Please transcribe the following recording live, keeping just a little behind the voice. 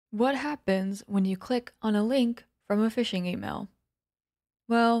What happens when you click on a link from a phishing email?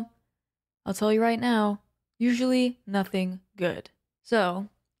 Well, I'll tell you right now, usually nothing good. So,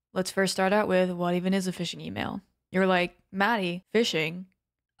 let's first start out with what even is a phishing email. You're like, Maddie, phishing?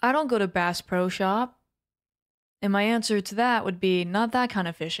 I don't go to Bass Pro Shop. And my answer to that would be not that kind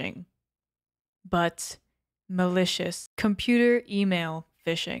of phishing, but malicious computer email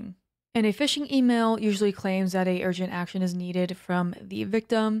phishing. And a phishing email usually claims that a urgent action is needed from the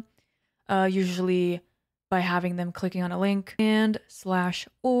victim, usually by having them clicking on a link and slash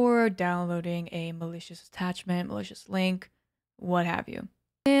or downloading a malicious attachment, malicious link, what have you.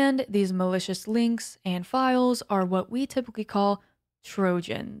 And these malicious links and files are what we typically call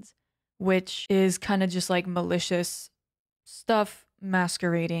Trojans, which is kind of just like malicious stuff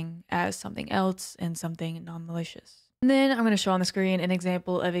masquerading as something else and something non-malicious. And then I'm going to show on the screen an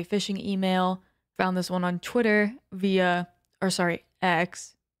example of a phishing email. Found this one on Twitter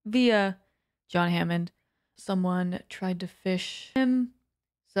X, via John Hammond. Someone tried to phish him.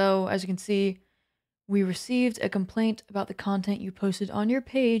 So as you can see, we received a complaint about the content you posted on your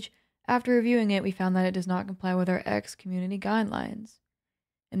page. After reviewing it, we found that it does not comply with our X community guidelines.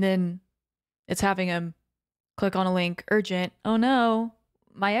 And then it's having him click on a link, urgent. Oh no,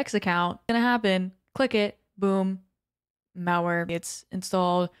 my X account, gonna happen. Click it, boom, malware gets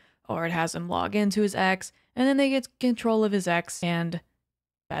installed, or it has him log into his X, and then they get control of his X, and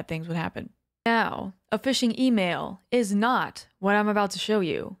bad things would happen. Now, a phishing email is not what I'm about to show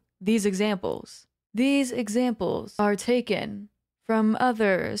you. These examples are taken from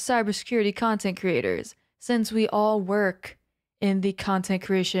other cybersecurity content creators, since we all work in the content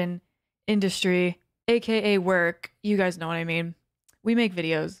creation industry, aka work. You guys know what I mean. We make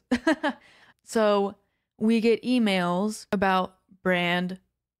videos. So we get emails about brand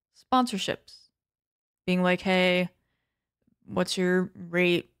sponsorships, being like, hey, what's your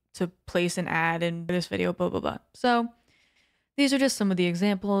rate to place an ad in this video, blah, blah, blah. So these are just some of the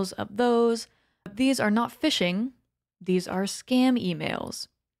examples of those. These are not phishing. These are scam emails.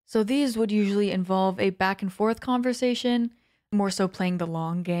 So these would usually involve a back and forth conversation, more so playing the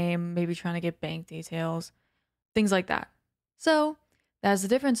long game, maybe trying to get bank details, things like that. So that's the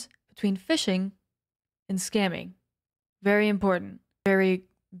difference between phishing and scamming. Very important, very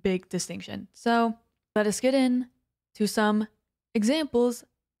big distinction. So let us get in to some examples.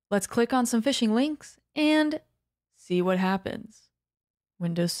 Let's click on some phishing links and see what happens.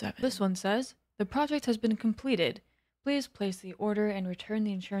 Windows 7. This one says, the project has been completed. Please place the order and return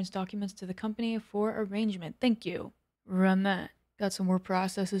the insurance documents to the company for arrangement. Thank you. Run that. Got some more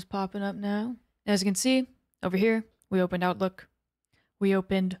processes popping up now. As you can see, over here, we opened Outlook. We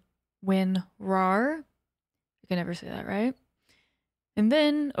opened WinRAR. I can never say that right. And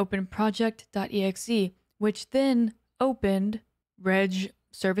then opened project.exe, which then opened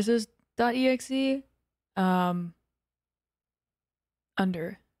regservices.exe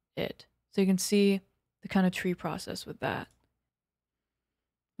under it. So you can see the kind of tree process with that.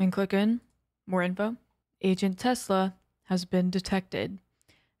 And click in, more info. Agent Tesla has been detected.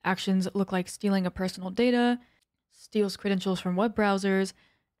 Actions look like stealing a personal data, steals credentials from web browsers.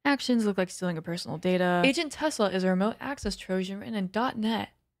 Actions look like stealing a personal data. Agent Tesla is a remote access Trojan written in .NET that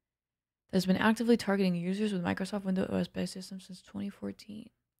has been actively targeting users with Microsoft Windows OS-based systems since 2014.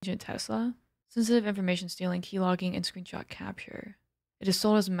 Agent Tesla? Sensitive information stealing, keylogging, and screenshot capture. It is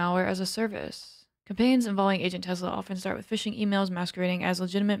sold as malware as a service. Campaigns involving Agent Tesla often start with phishing emails masquerading as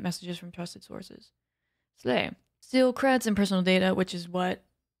legitimate messages from trusted sources. Slay. Steal creds and personal data, which is what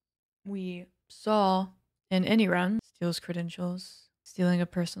we saw in ANY.RUN. Steals credentials, stealing of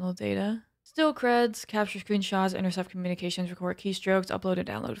personal data. Steal creds, capture screenshots, intercept communications, record keystrokes, upload and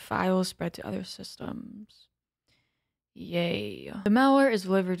download files, spread to other systems. Yay. The malware is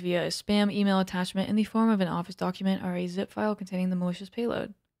delivered via a spam email attachment in the form of an Office document or a zip file containing the malicious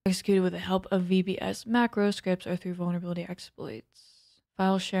payload. Executed with the help of VBS macro scripts or through vulnerability exploits.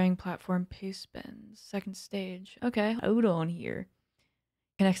 File sharing platform paste bins. Second stage. Okay, hold on here.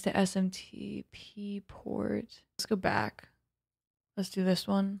 Connects to SMTP port. Let's go back. Let's do this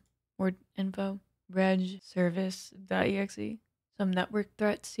one. More info. regservice.exe. Some network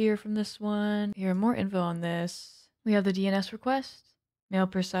threats here from this one. Here, more info on this. We have the DNS request.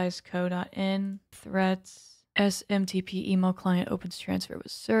 mailpreciseco.in. Threats. SMTP email client opens transfer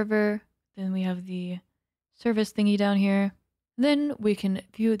with server. Then we have the service thingy down here. Then we can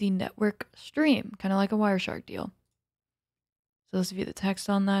view the network stream, kind of like a Wireshark deal. So let's view the text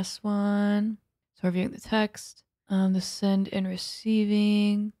on this one. So we're viewing the text. The send and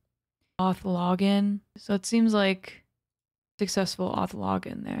receiving. Auth login. So it seems like successful auth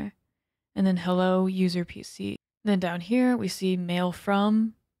login there. And then hello user PC. Then down here we see mail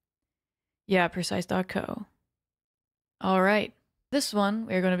from. Yeah, precise.co. All right. This one,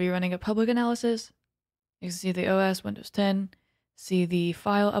 we're going to be running a public analysis. You can see the OS, Windows 10, see the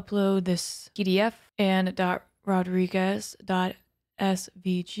file upload, this PDF, and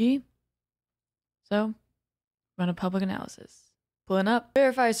 .rodriguez.svg. So, run a public analysis. Pulling up.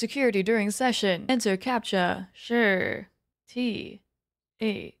 Verify security during session. Enter CAPTCHA. Sure.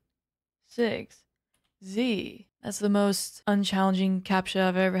 T86Z. That's the most unchallenging CAPTCHA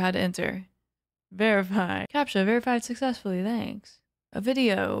I've ever had to enter. Verify. CAPTCHA verified successfully. Thanks. A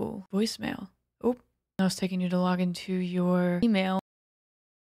video. Voicemail. Oh, now it's taking you to log into your email.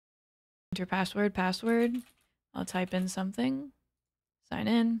 Enter password. I'll type in something. Sign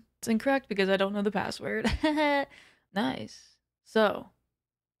in. It's incorrect because I don't know the password. Nice. So,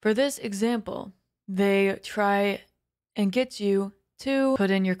 for this example, they try and get you to put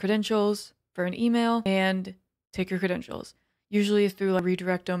in your credentials for an email and take your credentials. Usually through like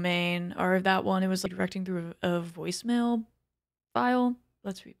redirect domain, or if that one, it was like redirecting through a voicemail file.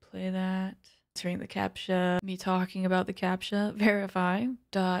 Let's replay that. Entering the CAPTCHA, me talking about the CAPTCHA, verify,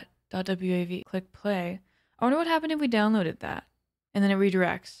 .wav, click play. I wonder what happened if we downloaded that. And then it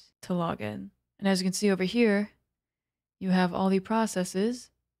redirects to login. And as you can see over here, you have all the processes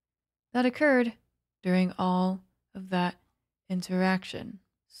that occurred during all of that interaction.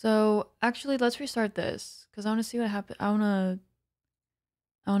 So actually, let's restart this because I want to see what happened. I want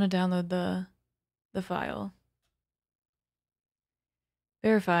to download the file.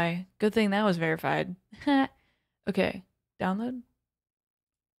 Verify. Good thing that was verified. Okay, download.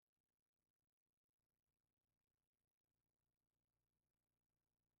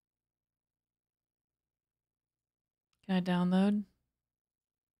 Can I download?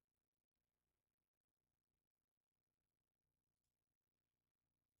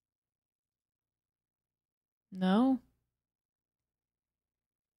 No.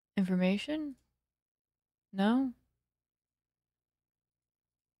 Information? No.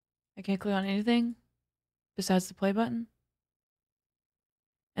 I can't click on anything besides the play button.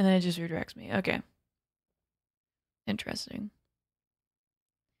 And then it just redirects me. Okay. Interesting.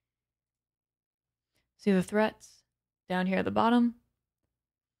 See the threats down here at the bottom?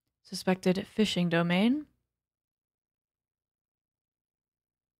 Suspected phishing domain.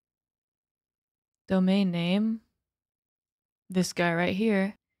 Domain name. This guy right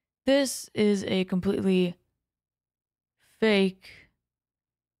here. This is a completely fake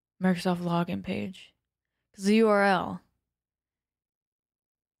Microsoft login page. Because the URL,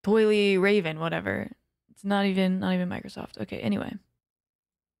 Toily Raven, whatever. It's not even Microsoft. Okay, anyway.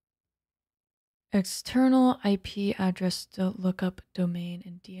 External IP address lookup domain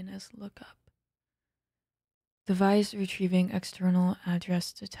and DNS lookup. Device retrieving external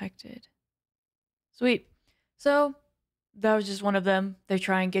address detected. Sweet. So that was just one of them. They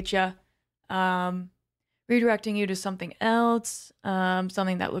try and get you, redirecting you to something else,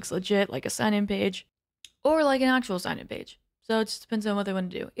 something that looks legit, like a sign-in page, or like an actual sign-in page. So it just depends on what they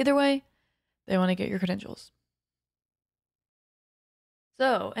want to do. Either way, they want to get your credentials.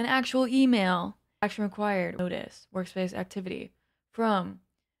 So an actual email, action required, notice, workspace activity from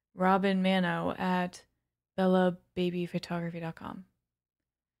Robin Mano at bellababyphotography.com.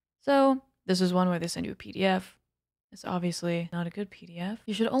 So this is one where they send you a PDF. It's obviously not a good PDF.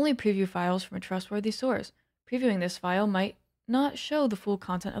 You should only preview files from a trustworthy source. Previewing this file might not show the full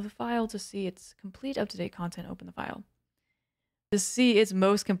content of the file. To see its complete up-to-date content, open the file. To see its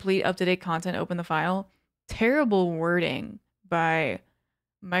most complete up-to-date content, open the file. Terrible wording by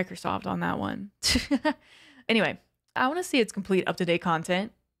Microsoft on that one. Anyway, I want to see its complete up-to-date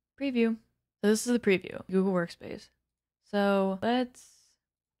content. Preview. So this is the preview. Google Workspace. So let's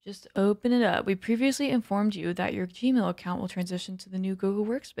just open it up. We previously informed you that your Gmail account will transition to the new Google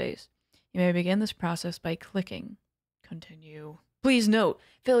Workspace. You may begin this process by clicking Continue. Please note,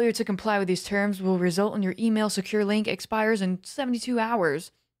 failure to comply with these terms will result in your email secure link expires in 72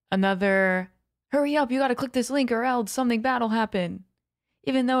 hours. Another, hurry up, you gotta click this link or else something bad will happen.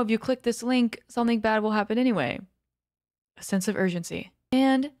 Even though if you click this link, something bad will happen anyway. A sense of urgency.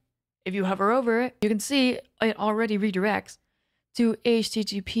 And if you hover over it, you can see it already redirects to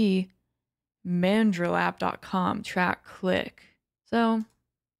http mandrilapp.com track click. So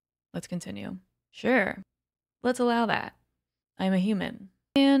let's continue. Sure. Let's allow that. I'm a human.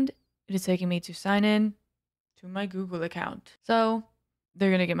 And it is taking me to sign in to my Google account. So they're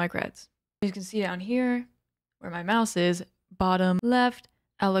going to get my creds. You can see down here where my mouse is, bottom left,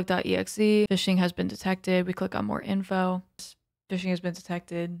 outlook.exe. Phishing has been detected. We click on more info. Phishing has been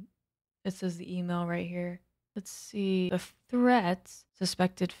detected. It says the email right here. Let's see the threats.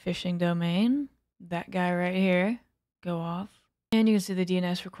 Suspected phishing domain. That guy right here. Go off. And you can see the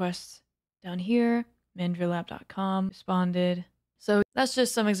DNS requests Down here, mandrillab.com responded. So that's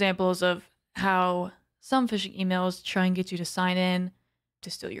just some examples of how some phishing emails try and get you to sign in to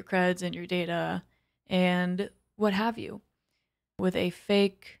steal your creds and your data and what have you with a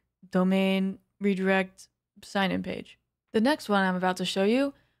fake domain redirect sign-in page. The next one I'm about to show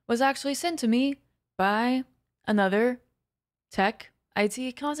you was actually sent to me by another tech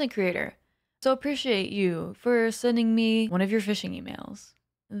IT content creator. So appreciate you for sending me one of your phishing emails.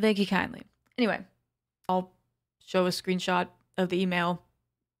 Thank you kindly. Anyway, I'll show a screenshot of the email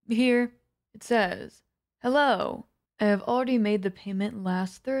here. It says, "Hello, I have already made the payment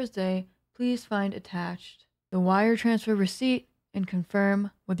last Thursday. Please find attached the wire transfer receipt and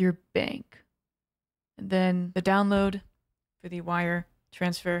confirm with your bank." And then the download for the wire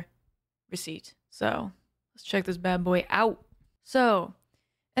transfer receipt. So let's check this bad boy out. So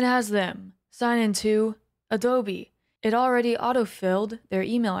it has them sign into Adobe. It already autofilled their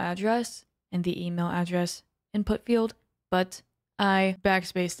email address in the email address input field, but I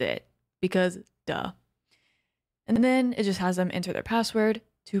backspaced it because duh. And then it just has them enter their password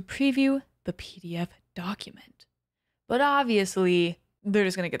to preview the PDF document. But obviously, they're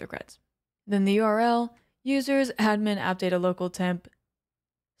just going to get their creds. Then the URL, users admin app data local temp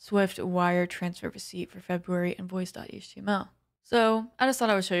Swift wire transfer receipt for February invoice.html. So I just thought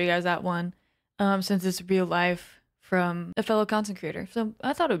I would show you guys that one since it's real life from a fellow content creator. So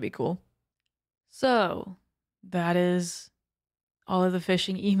I thought it would be cool. So that is all of the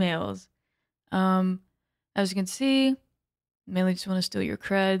phishing emails. As you can see, mainly just want to steal your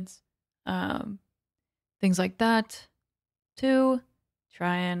creds, things like that. To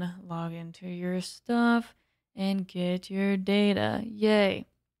try and log into your stuff and get your data. Yay.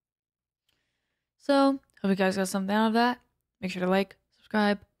 So, hope you guys got something out of that. Make sure to like,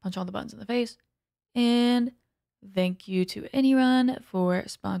 subscribe, punch all the buttons in the face. And thank you to ANY.RUN for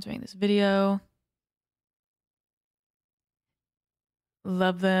sponsoring this video.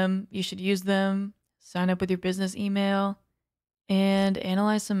 Love them. You should use them. Sign up with your business email and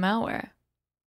analyze some malware.